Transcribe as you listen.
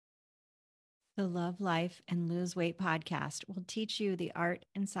The Love Life and Lose Weight podcast will teach you the art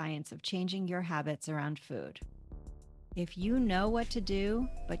and science of changing your habits around food. If you know what to do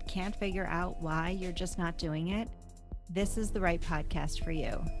but can't figure out why you're just not doing it, this is the right podcast for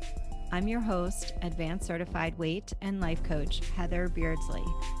you. I'm your host, Advanced Certified Weight and Life Coach, Heather Beardsley.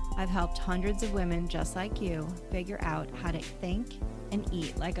 I've helped hundreds of women just like you figure out how to think and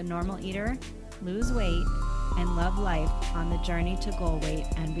eat like a normal eater, lose weight, and love life on the journey to goal weight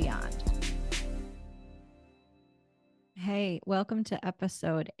and beyond. Hey, welcome to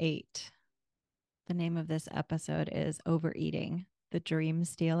episode 8. The name of this episode is Overeating, the Dream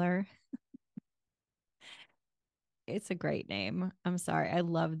Stealer. It's a great name. I'm sorry. I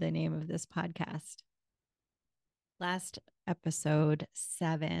love the name of this podcast. Last episode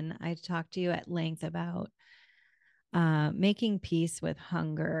 7, I talked to you at length about making peace with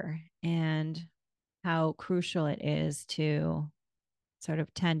hunger and how crucial it is to sort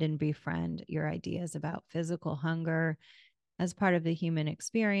of tend and befriend your ideas about physical hunger as part of the human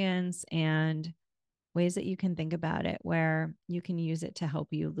experience and ways that you can think about it where you can use it to help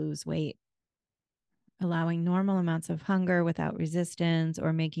you lose weight, allowing normal amounts of hunger without resistance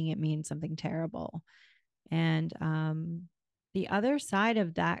or making it mean something terrible. And the other side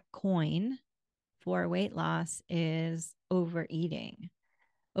of that coin for weight loss is overeating.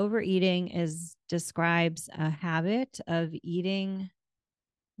 Overeating describes a habit of eating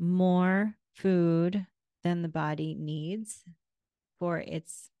more food than the body needs for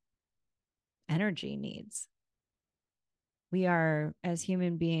its energy needs. We are, as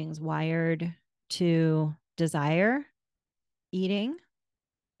human beings, wired to desire eating.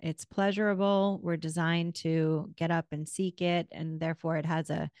 It's pleasurable. We're designed to get up and seek it. And therefore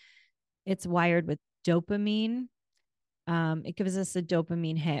it's wired with dopamine. It gives us a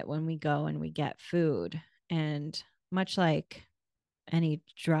dopamine hit when we go and we get food. And much like any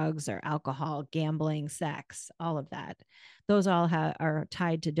drugs or alcohol, gambling, sex, all of that, those all are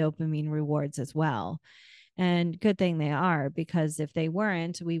tied to dopamine rewards as well. And good thing they are, because if they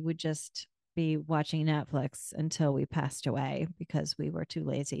weren't, we would just be watching Netflix until we passed away because we were too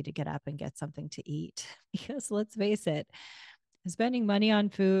lazy to get up and get something to eat. Because let's face it, spending money on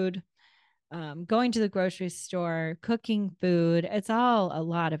food, going to the grocery store, cooking food, it's all a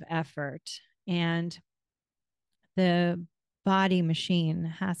lot of effort. And the body machine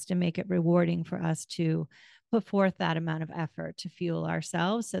has to make it rewarding for us to put forth that amount of effort to fuel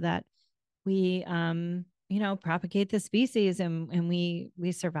ourselves so that we propagate the species and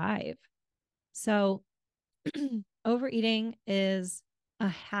we survive. So overeating is a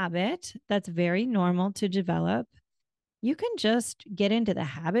habit that's very normal to develop. You can just get into the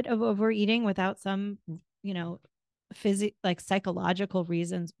habit of overeating without some, like psychological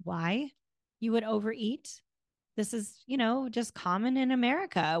reasons why you would overeat. This is, just common in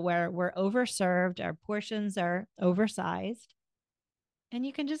America where we're overserved, our portions are oversized. And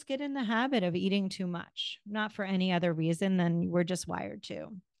you can just get in the habit of eating too much, not for any other reason than we're just wired to.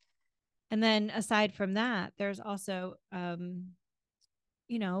 And then aside from that, there's also,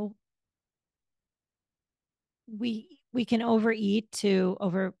 we can overeat to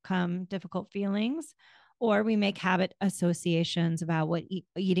overcome difficult feelings, or we make habit associations about what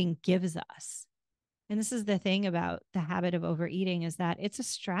eating gives us. And this is the thing about the habit of overeating, is that it's a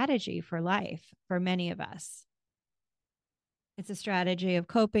strategy for life for many of us. It's a strategy of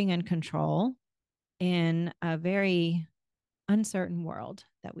coping and control in a very uncertain world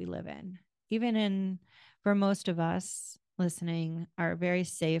that we live in. For most of us listening, our very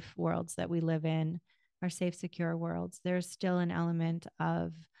safe worlds that we live in, our safe, secure worlds, there's still an element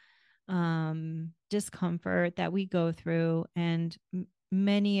of discomfort that we go through. And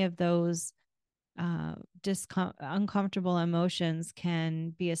many of those uncomfortable emotions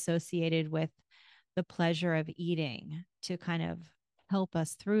can be associated with the pleasure of eating to kind of help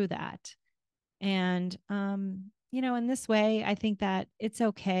us through that. And, in this way, I think that it's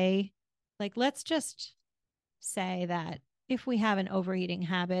okay. Like, let's just say that if we have an overeating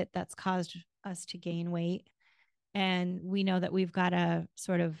habit that's caused us to gain weight, and we know that we've got to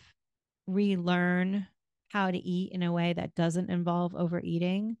sort of relearn how to eat in a way that doesn't involve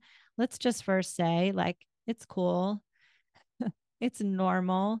overeating, let's just first say, like, it's cool. It's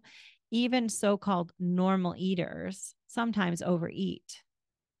normal. Even so-called normal eaters sometimes overeat.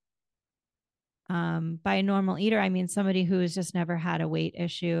 By a normal eater, I mean somebody who has just never had a weight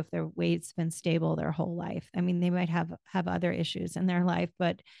issue. If their weight's been stable their whole life, I mean, they might have other issues in their life,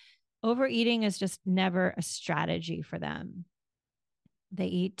 but overeating is just never a strategy for them. They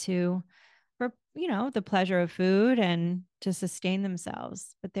eat for the pleasure of food and to sustain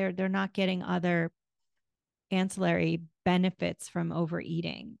themselves, but they're not getting other ancillary benefits from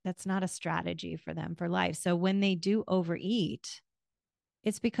overeating. That's not a strategy for them for life. So when they do overeat,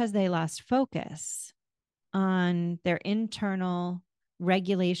 it's because they lost focus on their internal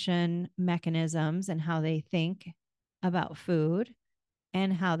regulation mechanisms and how they think about food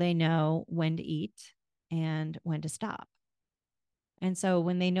and how they know when to eat and when to stop. And so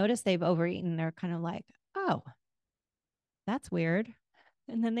when they notice they've overeaten, they're kind of like, oh, that's weird.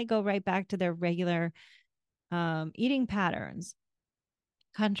 And then they go right back to their regular eating patterns.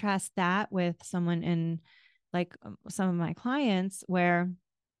 Contrast that with someone in like some of my clients where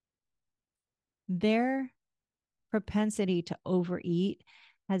their propensity to overeat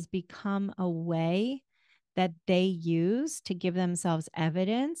has become a way that they use to give themselves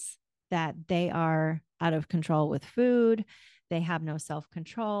evidence that they are out of control with food, they have no self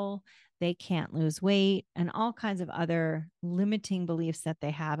control, they can't lose weight, and all kinds of other limiting beliefs that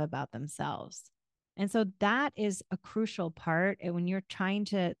they have about themselves. And so that is a crucial part. And when you're trying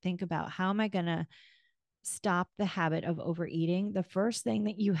to think about how am I going to stop the habit of overeating, the first thing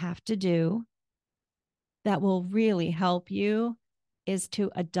that you have to do that will really help you is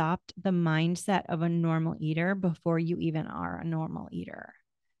to adopt the mindset of a normal eater before you even are a normal eater.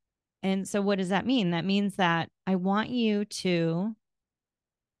 And so, what does that mean? That means that I want you to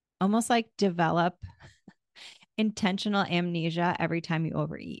almost like develop intentional amnesia every time you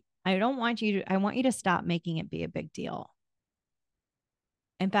overeat. I want you to stop making it be a big deal.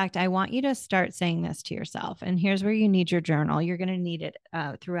 In fact, I want you to start saying this to yourself. And here's where you need your journal. You're going to need it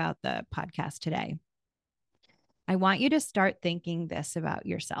throughout the podcast today. I want you to start thinking this about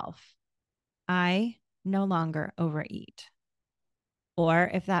yourself. I no longer overeat. Or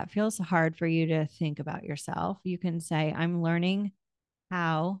if that feels hard for you to think about yourself, you can say, I'm learning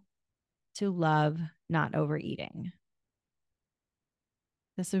how to love not overeating.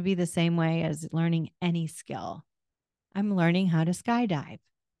 This would be the same way as learning any skill. I'm learning how to skydive.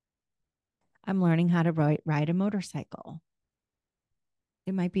 I'm learning how to ride a motorcycle.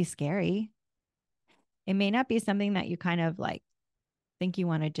 It might be scary. It may not be something that you kind of like think you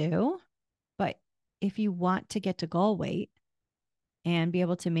want to do, but if you want to get to goal weight and be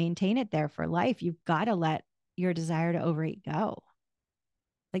able to maintain it there for life, you've got to let your desire to overeat go.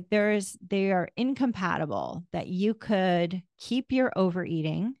 Like they are incompatible that you could keep your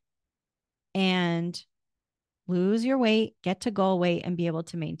overeating and lose your weight, get to goal weight, and be able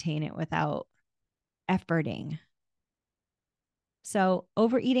to maintain it without efforting. So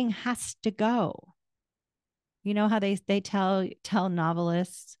overeating has to go. You know how they tell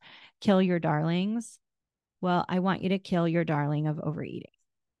novelists, kill your darlings? Well, I want you to kill your darling of overeating.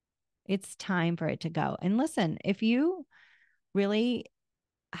 It's time for it to go. And listen, if you really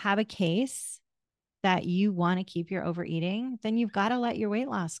have a case that you want to keep your overeating, then you've got to let your weight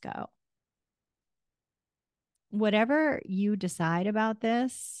loss go. Whatever you decide about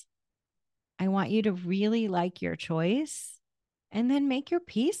this, I want you to really like your choice and then make your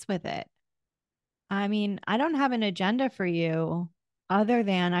peace with it. I mean, I don't have an agenda for you other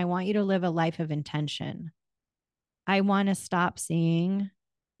than I want you to live a life of intention. I want to stop seeing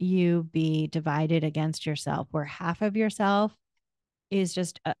you be divided against yourself, where half of yourself is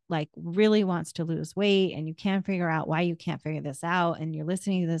just like really wants to lose weight and you can't figure out why you can't figure this out. And you're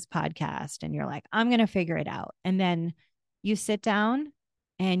listening to this podcast and you're like, I'm going to figure it out. And then you sit down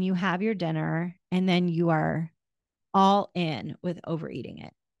and you have your dinner and then you are all in with overeating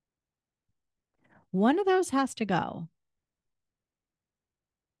it. One of those has to go.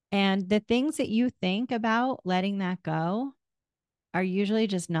 And the things that you think about letting that go are usually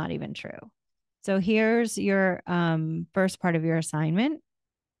just not even true. So here's your first part of your assignment.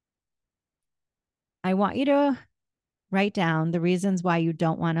 I want you to write down the reasons why you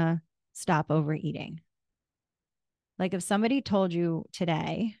don't want to stop overeating. Like if somebody told you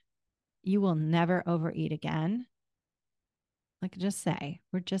today, you will never overeat again, like just say,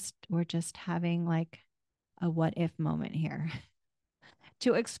 we're just having like a what if moment here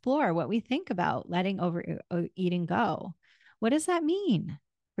to explore what we think about letting overeating go. What does that mean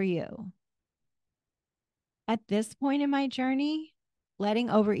for you? At this point in my journey, letting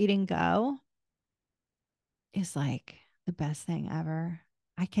overeating go is like the best thing ever.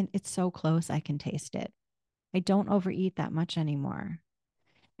 It's so close, I can taste it. I don't overeat that much anymore.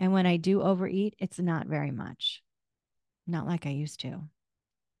 And when I do overeat, it's not very much, not like I used to.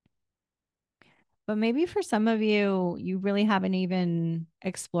 But maybe for some of you, you really haven't even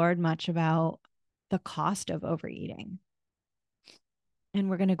explored much about the cost of overeating. And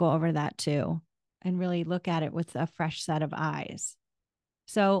we're going to go over that too and really look at it with a fresh set of eyes.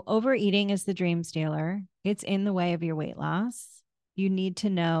 So, overeating is the dream stealer. It's in the way of your weight loss. You need to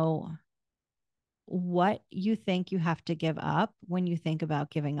know what you think you have to give up when you think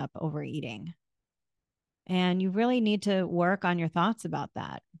about giving up overeating. And you really need to work on your thoughts about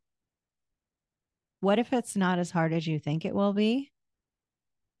that. What if it's not as hard as you think it will be?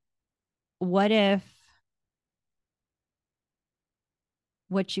 What if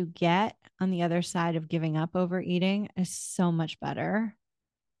what you get on the other side of giving up overeating is so much better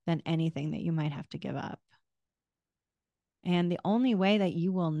than anything that you might have to give up? And the only way that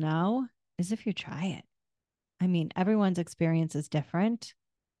you will know is if you try it. I mean, everyone's experience is different,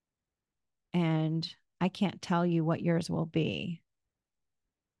 and I can't tell you what yours will be.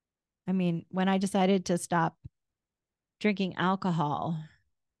 I mean, when I decided to stop drinking alcohol,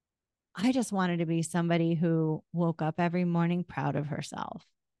 I just wanted to be somebody who woke up every morning proud of herself.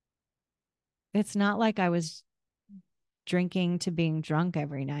 It's not like I was drinking to being drunk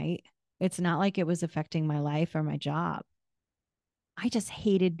every night. It's not like it was affecting my life or my job. I just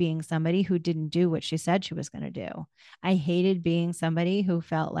hated being somebody who didn't do what she said she was going to do. I hated being somebody who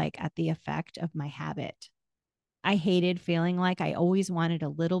felt like at the effect of my habit. I hated feeling like I always wanted a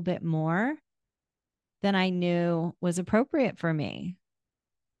little bit more than I knew was appropriate for me.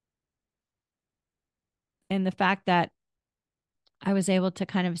 And the fact that I was able to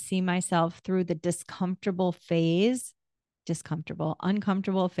kind of see myself through the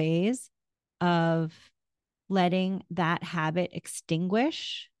uncomfortable phase of letting that habit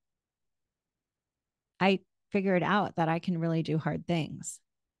extinguish, I figured out that I can really do hard things.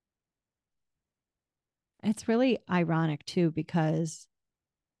 It's really ironic too, because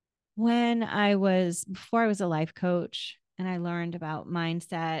before I was a life coach and I learned about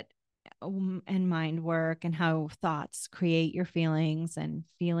mindset and mind work and how thoughts create your feelings, and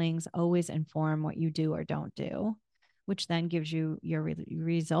feelings always inform what you do or don't do, which then gives you your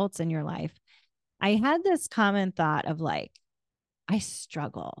results in your life. I had this common thought of like, I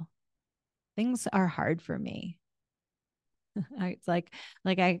struggle. Things are hard for me. It's like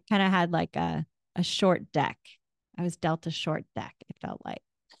I kind of had like a short deck. I was dealt a short deck, it felt like.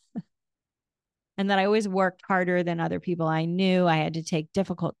 And that I always worked harder than other people I knew. I had to take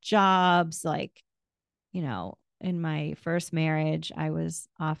difficult jobs. Like, in my first marriage, I was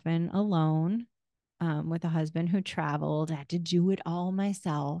often alone with a husband who traveled. I had to do it all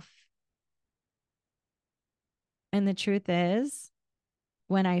myself. And the truth is,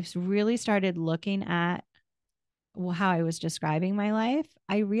 when I really started looking at how I was describing my life,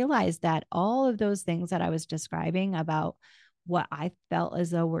 I realized that all of those things that I was describing about what I felt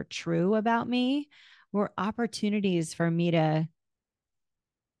as though were true about me were opportunities for me to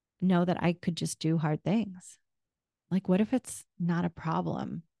know that I could just do hard things. Like, what if it's not a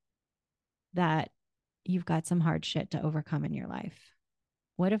problem that you've got some hard shit to overcome in your life?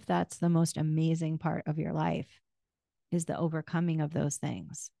 What if that's the most amazing part of your life, is the overcoming of those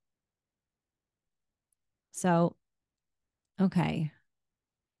things? So, okay,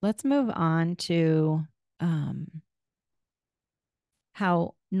 let's move on to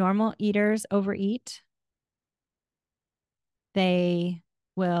how normal eaters overeat. They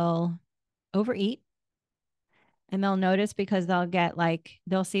will overeat, and they'll notice because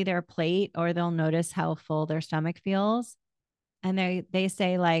they'll see their plate, or they'll notice how full their stomach feels. And they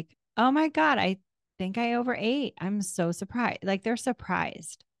say like, "Oh my God, I think I overate. I'm so surprised." Like, they're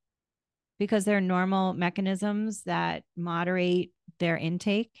surprised because their normal mechanisms that moderate their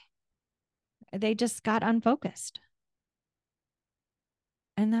intake, they just got unfocused.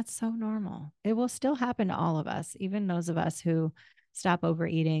 And that's so normal. It will still happen to all of us, even those of us who stop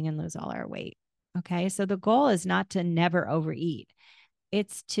overeating and lose all our weight. Okay. So the goal is not to never overeat,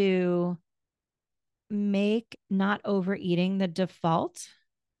 it's to make not overeating the default.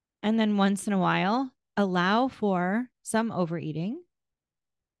 And then once in a while, allow for some overeating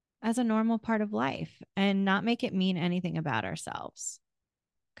as a normal part of life and not make it mean anything about ourselves.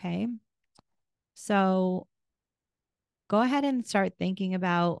 Okay. So go ahead and start thinking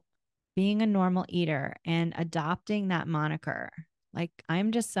about being a normal eater and adopting that moniker. Like,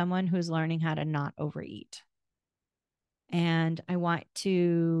 I'm just someone who's learning how to not overeat. And I want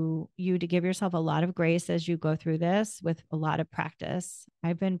you to give yourself a lot of grace as you go through this with a lot of practice.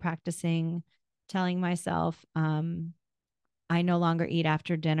 I've been practicing telling myself, I no longer eat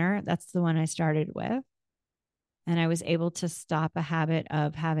after dinner. That's the one I started with. And I was able to stop a habit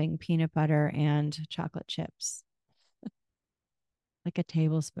of having peanut butter and chocolate chips, like a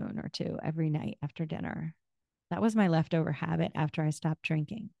tablespoon or two every night after dinner. That was my leftover habit after I stopped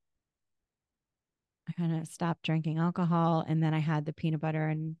drinking. I kind of stopped drinking alcohol, and then I had the peanut butter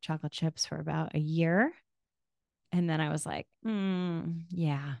and chocolate chips for about a year. And then I was like,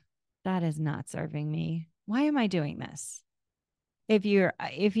 yeah, that is not serving me. Why am I doing this? If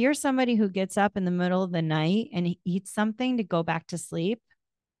you're somebody who gets up in the middle of the night and eats something to go back to sleep,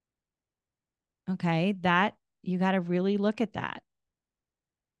 okay, that you got to really look at that.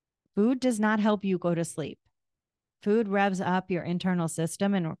 Food does not help you go to sleep. Food revs up your internal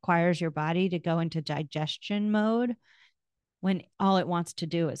system and requires your body to go into digestion mode when all it wants to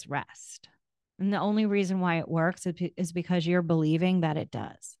do is rest. And the only reason why it works is because you're believing that it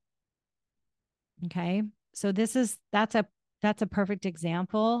does. Okay? So that's a perfect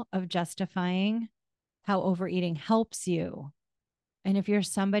example of justifying how overeating helps you. And if you're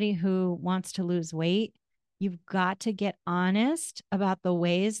somebody who wants to lose weight, you've got to get honest about the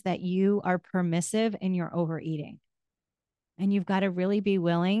ways that you are permissive in your overeating. And you've got to really be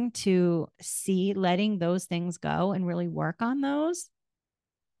willing to see letting those things go and really work on those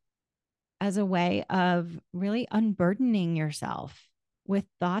as a way of really unburdening yourself with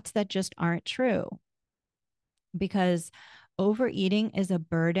thoughts that just aren't true. Because overeating is a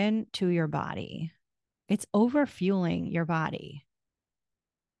burden to your body, it's overfueling your body.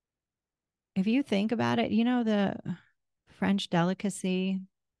 If you think about it, you know, the French delicacy,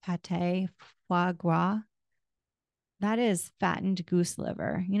 pate, foie gras, that is fattened goose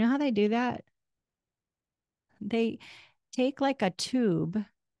liver. You know how they do that? They take like a tube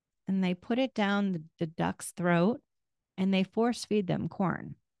and they put it down the duck's throat and they force feed them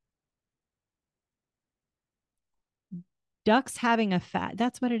corn. Ducks having a fat,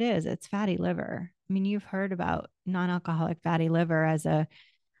 that's what it is. It's fatty liver. I mean, you've heard about non-alcoholic fatty liver as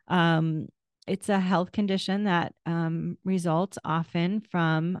um, it's a health condition that results often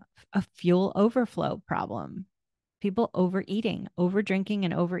from a fuel overflow problem. People overeating, over drinking,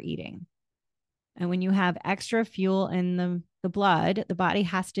 and overeating. And when you have extra fuel in the blood, the body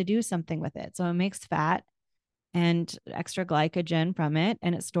has to do something with it. So it makes fat and extra glycogen from it,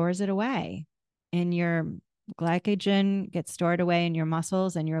 and it stores it away. And your glycogen gets stored away in your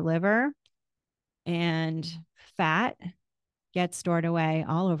muscles and your liver, and fat gets stored away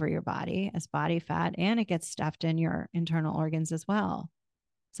all over your body as body fat, and it gets stuffed in your internal organs as well.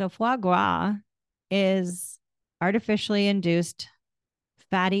 So foie gras is artificially induced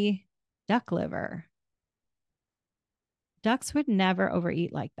fatty duck liver. Ducks would never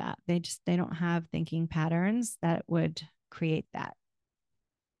overeat like that. They don't have thinking patterns that would create that.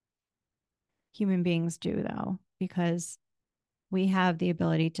 Human beings do, though, because we have the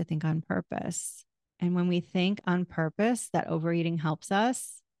ability to think on purpose. And when we think on purpose that overeating helps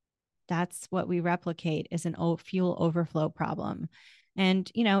us, that's what we replicate is an fuel overflow problem.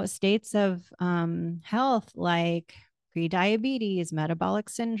 And, you know, states of health like prediabetes, metabolic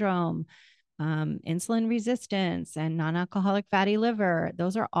syndrome, insulin resistance, and non-alcoholic fatty liver,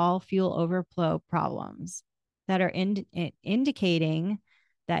 those are all fuel overflow problems that are indicating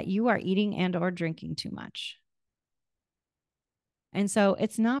that you are eating and or drinking too much. And so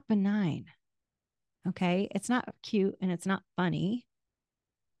it's not benign. Okay. It's not cute and it's not funny.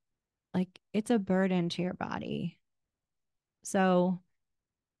 Like it's a burden to your body. So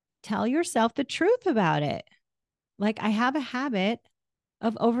tell yourself the truth about it. Like I have a habit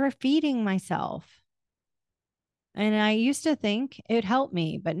of overfeeding myself. And I used to think it helped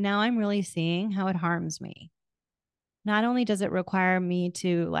me, but now I'm really seeing how it harms me. Not only does it require me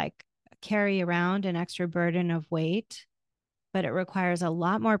to like carry around an extra burden of weight, but it requires a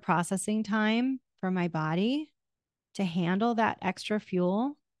lot more processing time for my body to handle that extra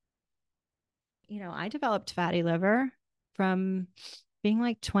fuel. You know, I developed fatty liver from being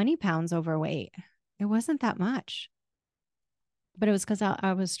like 20 pounds overweight. It wasn't that much, but it was because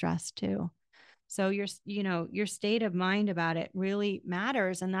I was stressed too. So your state of mind about it really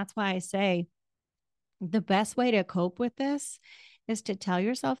matters. And that's why I say the best way to cope with this is to tell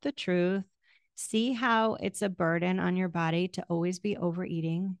yourself the truth, see how it's a burden on your body to always be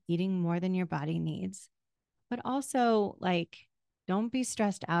overeating, eating more than your body needs, but also like, don't be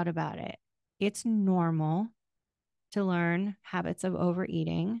stressed out about it. It's normal to learn habits of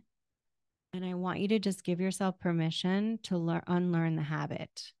overeating. And I want you to just give yourself permission to unlearn the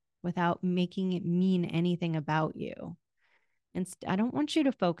habit without making it mean anything about you. And I don't want you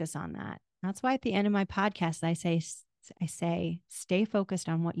to focus on that. That's why at the end of my podcast, I say, stay focused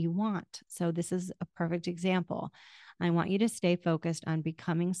on what you want. So this is a perfect example. I want you to stay focused on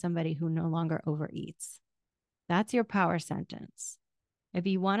becoming somebody who no longer overeats. That's your power sentence. If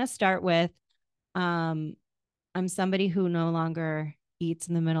you want to start with, I'm somebody who no longer eats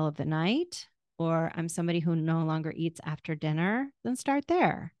in the middle of the night, or I'm somebody who no longer eats after dinner, then start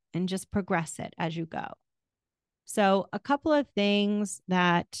there and just progress it as you go. So a couple of things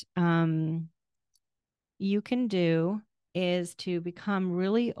that you can do is to become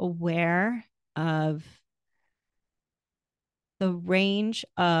really aware of the range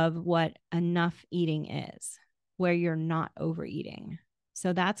of what enough eating is, where you're not overeating.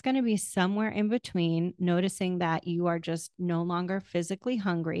 So that's going to be somewhere in between, noticing that you are just no longer physically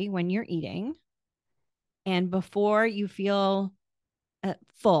hungry when you're eating and before you feel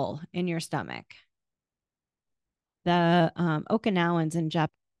full in your stomach. The Okinawans in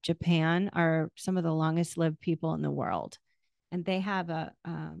Japan are some of the longest lived people in the world. And they have a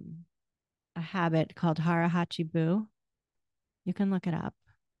habit called harahachibu. You can look it up.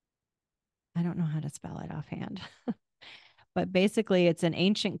 I don't know how to spell it offhand. But basically, it's an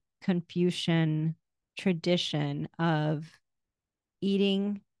ancient Confucian tradition of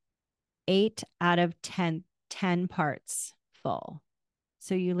eating 8 out of 10 parts full.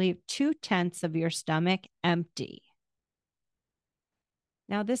 So you leave 2/10 of your stomach empty.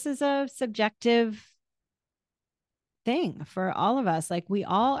 Now, this is a subjective thing for all of us. Like, we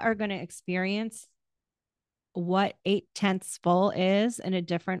all are going to experience what 8/10 full is in a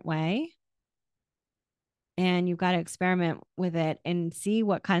different way. And you've got to experiment with it and see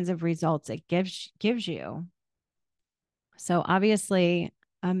what kinds of results it gives you. So obviously,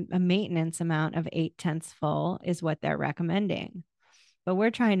 a maintenance amount of 8/10 full is what they're recommending. But we're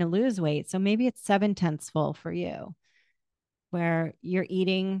trying to lose weight. So maybe it's 7/10 full for you, where you're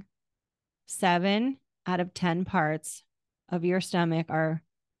eating 7 out of 10 parts of your stomach are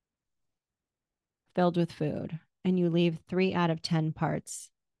filled with food, and you leave 3 out of 10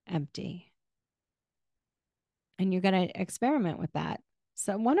 parts empty. And you're going to experiment with that.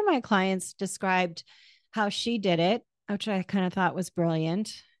 So one of my clients described how she did it, which I kind of thought was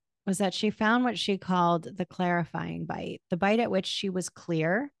brilliant, was that she found what she called the clarifying bite, the bite at which she was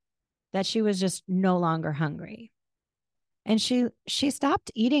clear that she was just no longer hungry. And she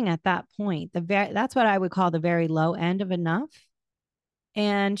stopped eating at that point. That's what I would call the very low end of enough.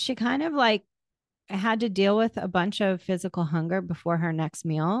 And she kind of like had to deal with a bunch of physical hunger before her next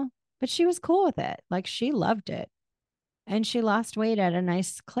meal, but she was cool with it. Like, she loved it. And she lost weight at a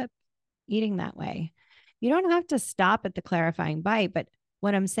nice clip eating that way. You don't have to stop at the clarifying bite, but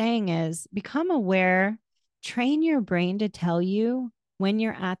what I'm saying is become aware, train your brain to tell you when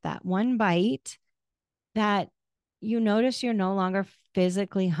you're at that one bite that you notice you're no longer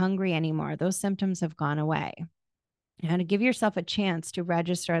physically hungry anymore. Those symptoms have gone away. And to give yourself a chance to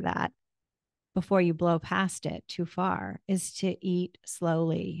register that before you blow past it too far is to eat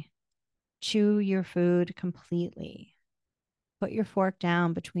slowly. Chew your food completely. Put your fork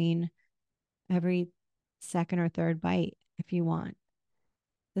down between every second or third bite if you want.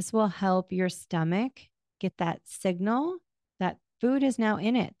 This will help your stomach get that signal that food is now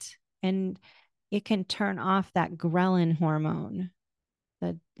in it, and it can turn off that ghrelin hormone.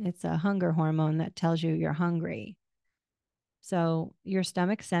 It's a hunger hormone that tells you you're hungry. So your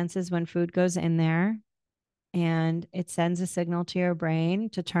stomach senses when food goes in there, and it sends a signal to your brain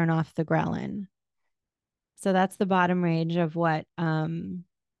to turn off the ghrelin. So that's the bottom range of what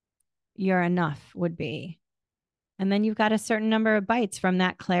your enough would be. And then you've got a certain number of bites from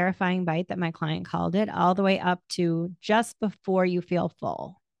that clarifying bite that my client called it, all the way up to just before you feel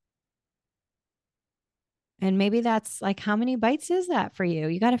full. And maybe that's like, how many bites is that for you?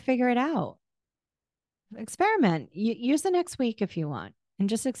 You got to figure it out. Experiment. Use the next week if you want, and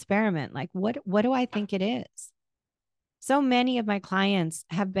just experiment. Like, what do I think it is? So many of my clients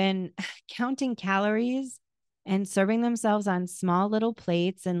have been counting calories and serving themselves on small little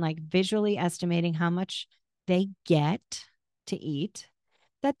plates and like visually estimating how much they get to eat,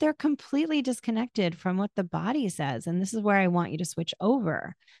 that they're completely disconnected from what the body says. And this is where I want you to switch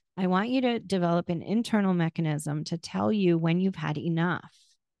over. I want you to develop an internal mechanism to tell you when you've had enough,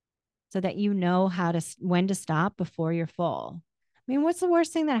 so that you know when to stop before you're full. I mean, what's the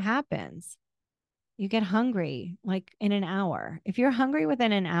worst thing that happens? You get hungry like in an hour. If you're hungry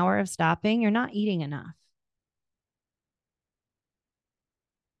within an hour of stopping, you're not eating enough.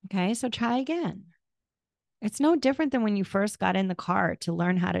 Okay, so try again. It's no different than when you first got in the car to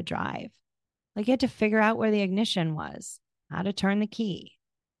learn how to drive. Like, you had to figure out where the ignition was, how to turn the key,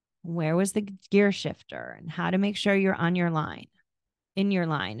 where was the gear shifter, and how to make sure you're on your line, in your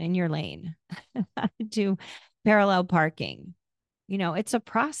lane, how to do parallel parking. You know, it's a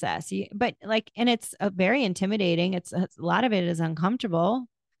process, but like, and it's very intimidating. It's a lot of it is uncomfortable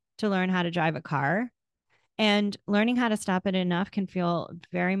to learn how to drive a car, and learning how to stop it enough can feel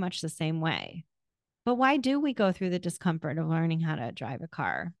very much the same way. But why do we go through the discomfort of learning how to drive a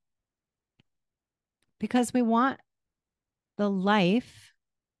car? Because we want the life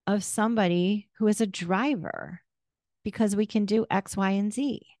of somebody who is a driver, because we can do X, Y, and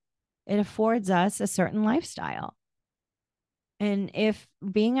Z. It affords us a certain lifestyle. And if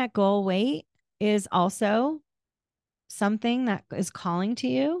being at goal weight is also something that is calling to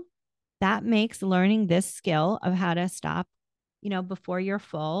you, that makes learning this skill of how to stop, before you're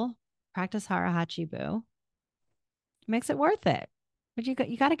full, practice harahachibu, makes it worth it. But you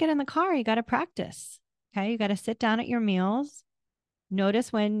got to get in the car. You got to practice. Okay. You got to sit down at your meals.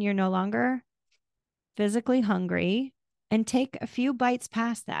 Notice when you're no longer physically hungry and take a few bites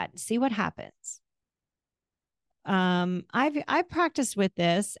past that. See what happens. I've practiced with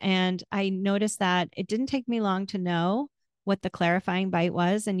this and I noticed that it didn't take me long to know what the clarifying bite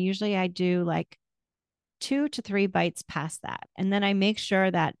was. And usually I do like 2 to 3 bites past that. And then I make sure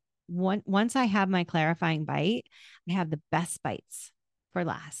that once I have my clarifying bite, I have the best bites for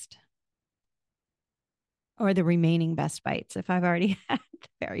last, or the remaining best bites if I've already had the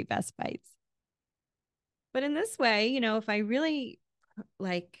very best bites. But in this way, if I really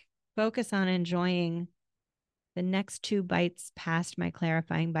like focus on enjoying the next 2 bites past my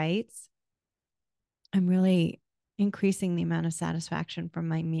clarifying bites, I'm really increasing the amount of satisfaction from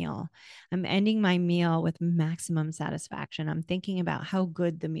my meal. I'm ending my meal with maximum satisfaction. I'm thinking about how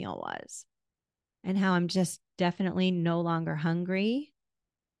good the meal was and how I'm just definitely no longer hungry,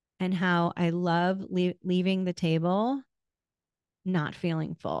 and how I love leaving the table not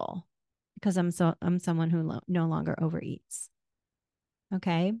feeling full because I'm someone who no longer overeats.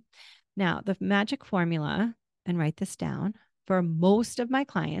 Okay. Now, the magic formula, and write this down, for most of my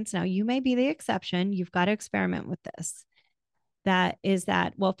clients, now you may be the exception, you've got to experiment with this. That is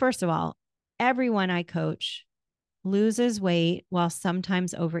that, well, first of all, everyone I coach loses weight while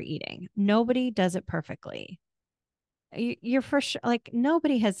sometimes overeating. Nobody does it perfectly. You're for sure, like,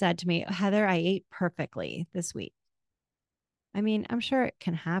 nobody has said to me, Heather, I ate perfectly this week. I mean, I'm sure it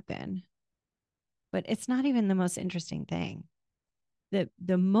can happen, but it's not even the most interesting thing.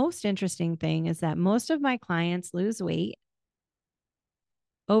 The most interesting thing is that most of my clients lose weight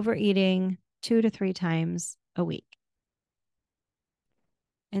overeating 2 to 3 times a week.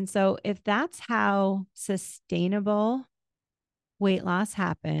 And so if that's how sustainable weight loss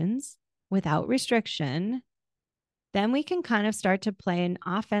happens without restriction, then we can kind of start to play an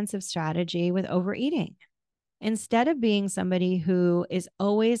offensive strategy with overeating. Instead of being somebody who is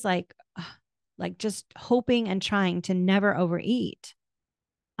always like just hoping and trying to never overeat,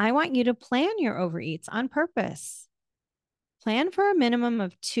 I want you to plan your overeats on purpose. Plan for a minimum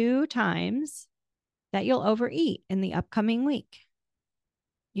of 2 times that you'll overeat in the upcoming week.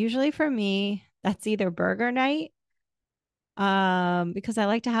 Usually for me, that's either burger night, because I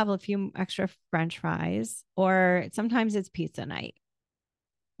like to have a few extra French fries, or sometimes it's pizza night,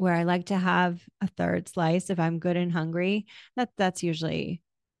 where I like to have a third slice if I'm good and hungry. That's usually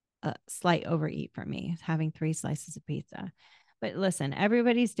a slight overeat for me, having 3 slices of pizza. But listen,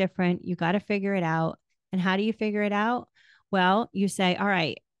 everybody's different. You got to figure it out. And how do you figure it out? Well, you say, all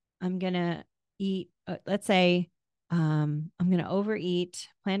right, I'm going to eat, let's say, I'm going to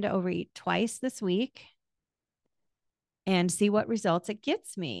plan to overeat twice this week and see what results it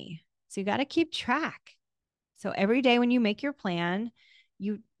gets me. So you got to keep track. So every day when you make your plan,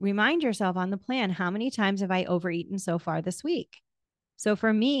 you remind yourself on the plan, how many times have I overeaten so far this week? So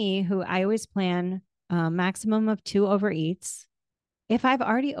for me, who I always plan a maximum of 2 overeats, if I've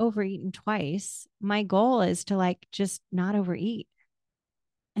already overeaten twice, my goal is to just not overeat.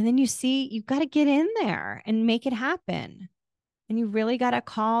 And then you've got to get in there and make it happen. And you really got to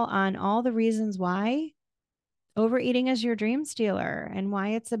call on all the reasons why overeating is your dream stealer and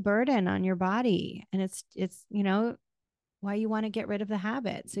why it's a burden on your body. And it's, why you want to get rid of the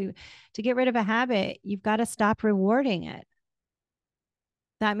habit. So to get rid of a habit, you've got to stop rewarding it.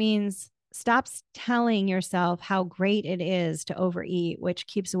 That means stop telling yourself how great it is to overeat, which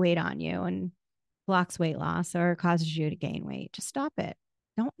keeps weight on you and blocks weight loss or causes you to gain weight. Just stop it.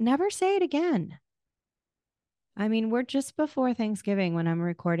 Don't never say it again. I mean, we're just before Thanksgiving when I'm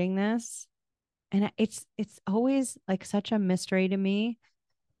recording this. And it's always like such a mystery to me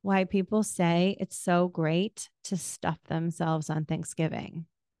why people say it's so great to stuff themselves on Thanksgiving.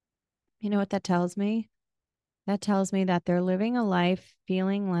 You know what that tells me? That tells me that they're living a life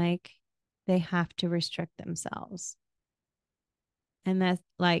feeling like they have to restrict themselves. And that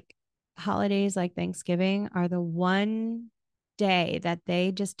holidays like Thanksgiving are the one day that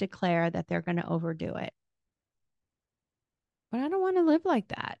they just declare that they're going to overdo it. But I don't want to live like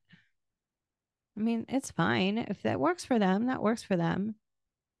that. I mean, it's fine. If that works for them, that works for them.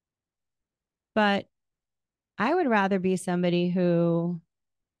 But I would rather be somebody who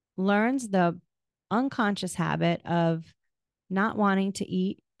learns the unconscious habit of not wanting to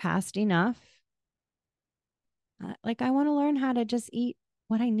eat past enough. I want to learn how to just eat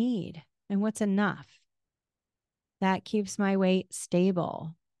what I need and what's enough. That keeps my weight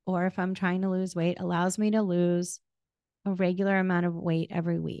stable. Or if I'm trying to lose weight, allows me to lose a regular amount of weight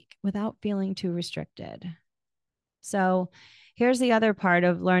every week without feeling too restricted. So here's the other part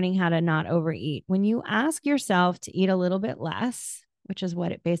of learning how to not overeat. When you ask yourself to eat a little bit less, which is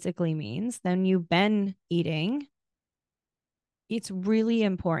what it basically means, than you've been eating, it's really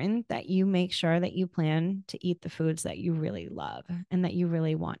important that you make sure that you plan to eat the foods that you really love and that you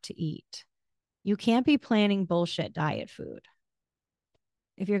really want to eat. You can't be planning bullshit diet food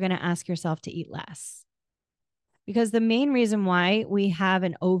if you're going to ask yourself to eat less. Because the main reason why we have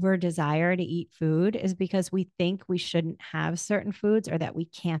an over desire to eat food is because we think we shouldn't have certain foods or that we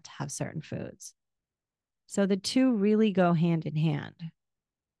can't have certain foods. So the two really go hand in hand.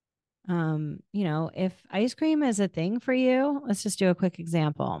 If ice cream is a thing for you, let's just do a quick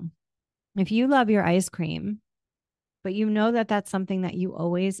example. If you love your ice cream, but you know that that's something that you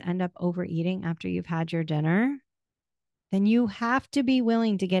always end up overeating after you've had your dinner, then you have to be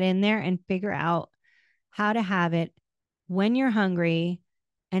willing to get in there and figure out how to have it when you're hungry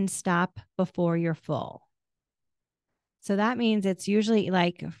and stop before you're full. So that means it's usually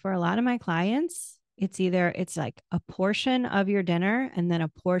like for a lot of my clients, it's like a portion of your dinner and then a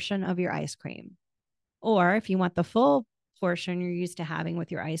portion of your ice cream. Or if you want the full portion you're used to having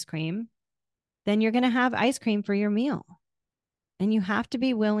with your ice cream, then you're going to have ice cream for your meal. And you have to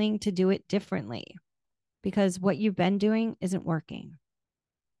be willing to do it differently because what you've been doing isn't working.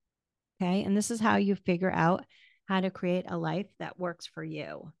 Okay. And this is how you figure out how to create a life that works for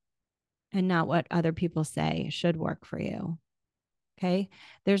you and not what other people say should work for you. Okay.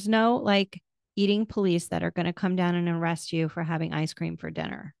 There's no like eating police that are going to come down and arrest you for having ice cream for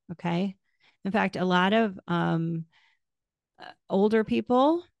dinner. Okay. In fact, a lot of older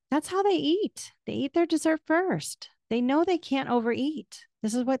people, that's how they eat. They eat their dessert first. They know they can't overeat.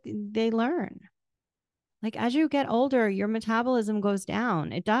 This is what they learn. Like as you get older, your metabolism goes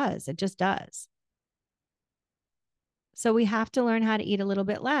down. It does. It just does. So we have to learn how to eat a little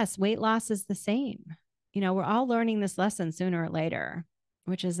bit less. Weight loss is the same. We're all learning this lesson sooner or later,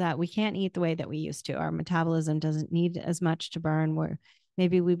 which is that we can't eat the way that we used to. Our metabolism doesn't need as much to burn. Where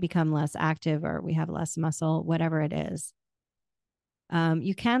maybe we become less active or we have less muscle, whatever it is.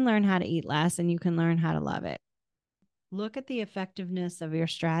 You can learn how to eat less and you can learn how to love it. Look at the effectiveness of your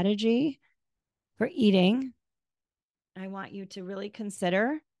strategy for eating. I want you to really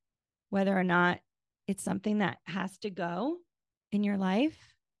consider whether or not it's something that has to go in your life.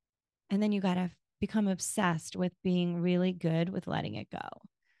 And then you got to become obsessed with being really good with letting it go,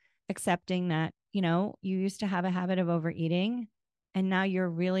 accepting that, you used to have a habit of overeating and now you're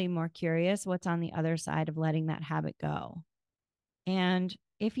really more curious what's on the other side of letting that habit go. And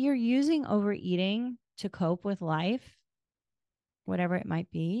if you're using overeating to cope with life, whatever it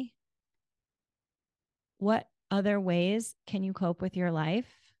might be, what other ways can you cope with your life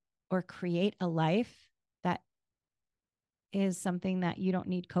or create a life that is something that you don't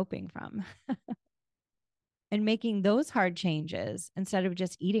need coping from? And making those hard changes instead of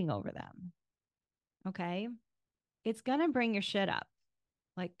just eating over them. Okay. It's going to bring your shit up.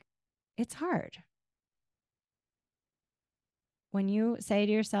 Like it's hard. When you say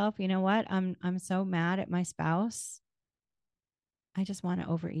to yourself, you know what? I'm so mad at my spouse. I just want to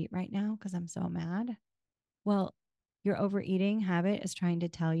overeat right now because I'm so mad. Well, your overeating habit is trying to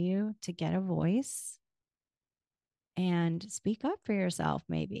tell you to get a voice and speak up for yourself,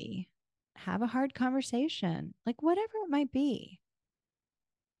 maybe have a hard conversation, like whatever it might be.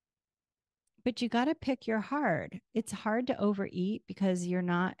 But you got to pick your hard. It's hard to overeat because you're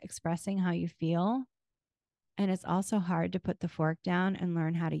not expressing how you feel. And it's also hard to put the fork down and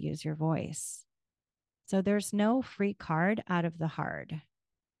learn how to use your voice. So there's no free card out of the hard.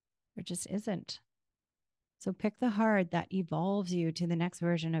 There just isn't. So pick the hard that evolves you to the next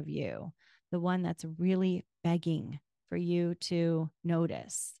version of you, the one that's really begging for you to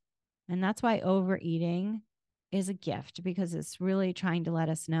notice. And that's why overeating is a gift, because it's really trying to let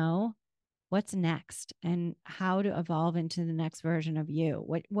us know what's next and how to evolve into the next version of you.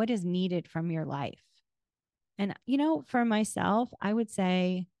 What is needed from your life? And, for myself, I would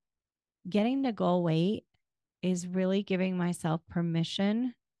say getting to goal weight is really giving myself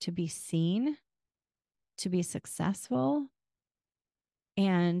permission to be seen, to be successful,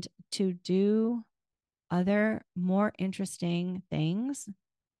 and to do other more interesting things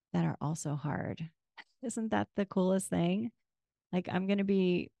that are also hard. Isn't that the coolest thing? Like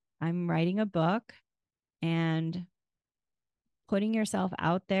I'm writing a book, and putting yourself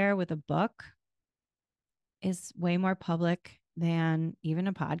out there with a book is way more public than even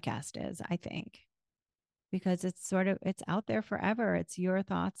a podcast is, I think, because it's out there forever. It's your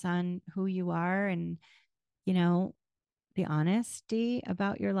thoughts on who you are and, the honesty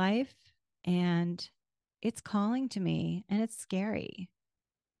about your life. And it's calling to me and it's scary.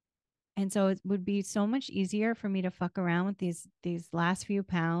 And so it would be so much easier for me to fuck around with these last few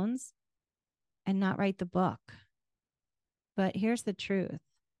pounds and not write the book. But here's the truth.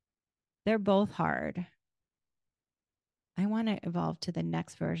 They're both hard. I want to evolve to the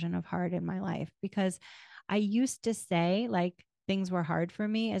next version of hard in my life because I used to say like things were hard for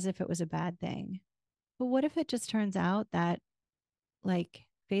me as if it was a bad thing. But what if it just turns out that like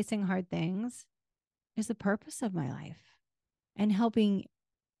facing hard things is the purpose of my life, and helping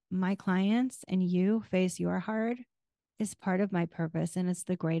my clients and you face your hard is part of my purpose. And it's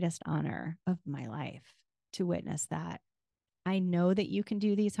the greatest honor of my life to witness that. I know that you can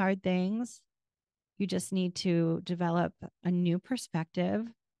do these hard things. You just need to develop a new perspective,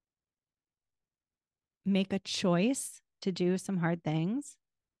 make a choice to do some hard things,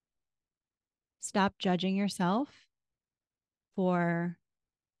 stop judging yourself for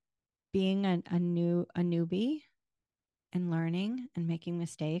being a newbie and learning and making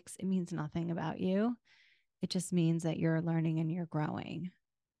mistakes. It means nothing about you. It just means that you're learning and you're growing.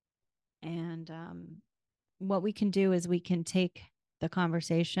 And what we can do is we can take the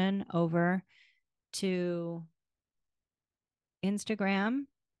conversation over to Instagram.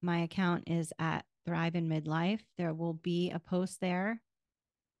 My account is at Thrive in Midlife. There will be a post there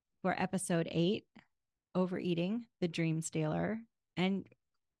for episode 8, Overeating, the Dream Stealer. And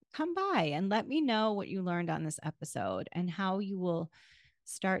come by and let me know what you learned on this episode and how you will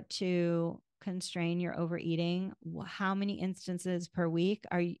start to constrain your overeating. How many instances per week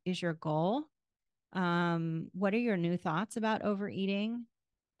is your goal? What are your new thoughts about overeating?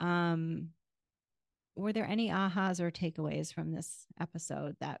 Were there any ahas or takeaways from this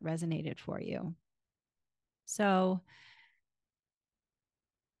episode that resonated for you? So,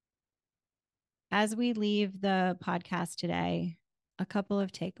 as we leave the podcast today, a couple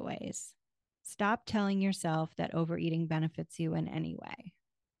of takeaways. Stop telling yourself that overeating benefits you in any way.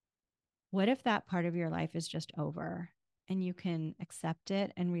 What if that part of your life is just over and you can accept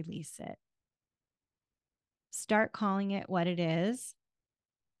it and release it? Start calling it what it is.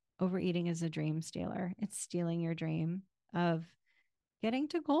 Overeating is a dream stealer. It's stealing your dream of getting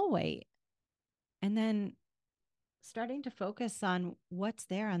to goal weight. And then starting to focus on what's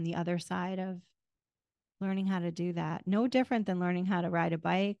there on the other side of learning how to do that. No different than learning how to ride a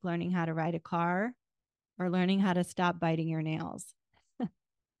bike, learning how to ride a car, or learning how to stop biting your nails.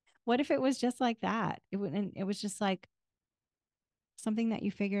 What if it was just like that? It was just like something that you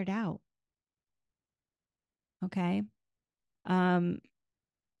figured out. Okay. Um,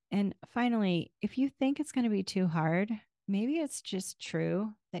 and finally, if you think it's going to be too hard, maybe it's just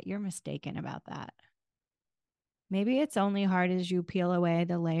true that you're mistaken about that. Maybe it's only hard as you peel away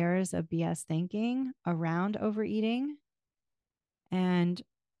the layers of BS thinking around overeating. And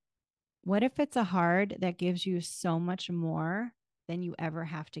what if it's a hard that gives you so much more than you ever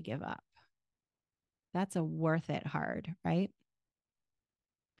have to give up? That's a worth it hard, right?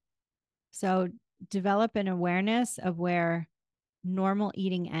 So develop an awareness of where normal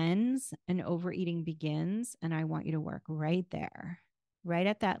eating ends and overeating begins. And I want you to work right there, right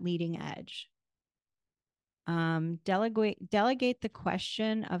at that leading edge. Delegate the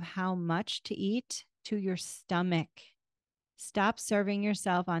question of how much to eat to your stomach. Stop serving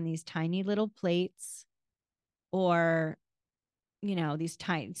yourself on these tiny little plates, or these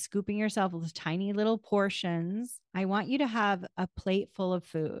tiny, scooping yourself with tiny little portions. I want you to have a plate full of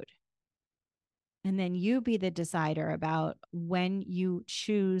food. And then you be the decider about when you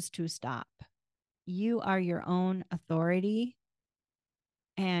choose to stop. You are your own authority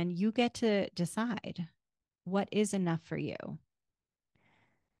and you get to decide what is enough for you.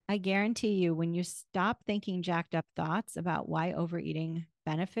 I guarantee you, when you stop thinking jacked up thoughts about why overeating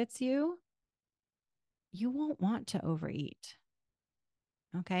benefits you, you won't want to overeat.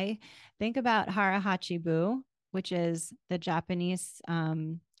 Okay. Think about hara-hachi-bu, which is the Japanese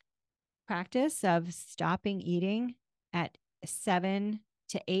practice of stopping eating at 7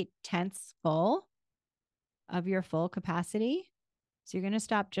 to 8 tenths full of your full capacity. So you're going to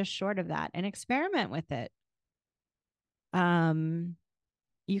stop just short of that and experiment with it.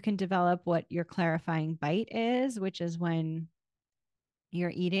 You can develop what your clarifying bite is, which is when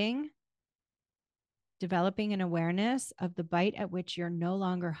you're eating, developing an awareness of the bite at which you're no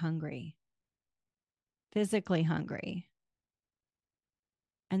longer hungry, physically hungry,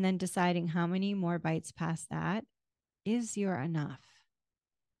 and then deciding how many more bites past that is your enough.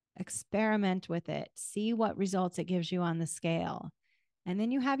 Experiment with it, see what results it gives you on the scale, and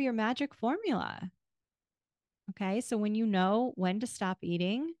then you have your magic formula. Okay, so when you know when to stop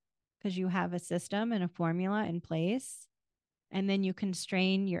eating, because you have a system and a formula in place, and then you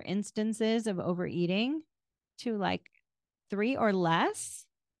constrain your instances of overeating to like 3 or less,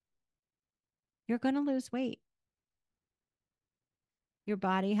 you're going to lose weight. Your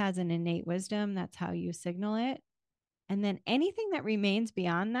body has an innate wisdom. That's how you signal it. And then anything that remains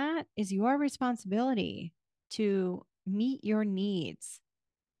beyond that is your responsibility to meet your needs,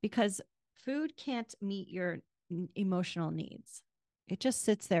 because food can't meet your emotional needs. It just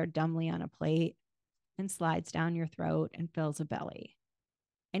sits there dumbly on a plate and slides down your throat and fills a belly.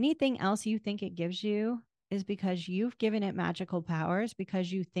 Anything else you think it gives you is because you've given it magical powers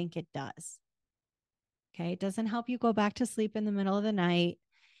because you think it does. Okay. It doesn't help you go back to sleep in the middle of the night.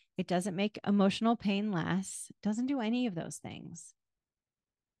 It doesn't make emotional pain less. It doesn't do any of those things.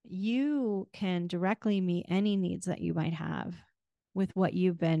 You can directly meet any needs that you might have with what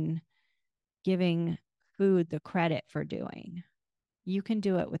you've been giving food the credit for doing. You can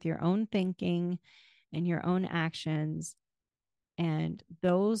do it with your own thinking and your own actions, and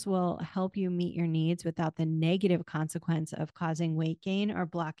those will help you meet your needs without the negative consequence of causing weight gain or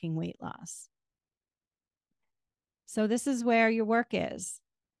blocking weight loss. So this is where your work is.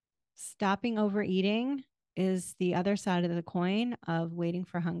 Stopping overeating is the other side of the coin of waiting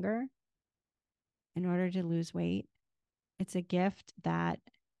for hunger in order to lose weight. It's a gift that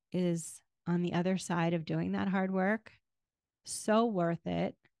is on the other side of doing that hard work. So worth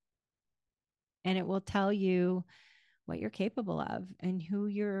it. And it will tell you what you're capable of and who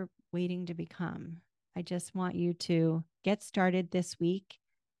you're waiting to become. I just want you to get started this week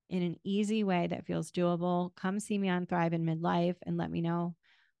in an easy way that feels doable. Come see me on Thrive in Midlife and let me know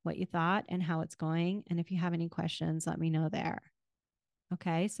what you thought and how it's going. And if you have any questions, let me know there.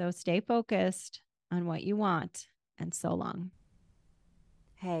 Okay, so stay focused on what you want, and so long.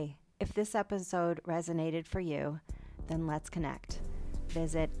 Hey, if this episode resonated for you, then let's connect.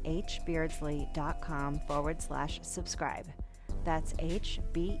 Visit hbeardsley.com/subscribe. That's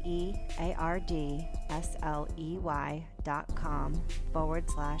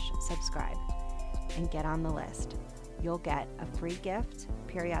HBEARDSLEY.com/subscribe and get on the list. You'll get a free gift,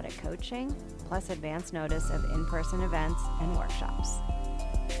 periodic coaching, plus advance notice of in-person events and workshops.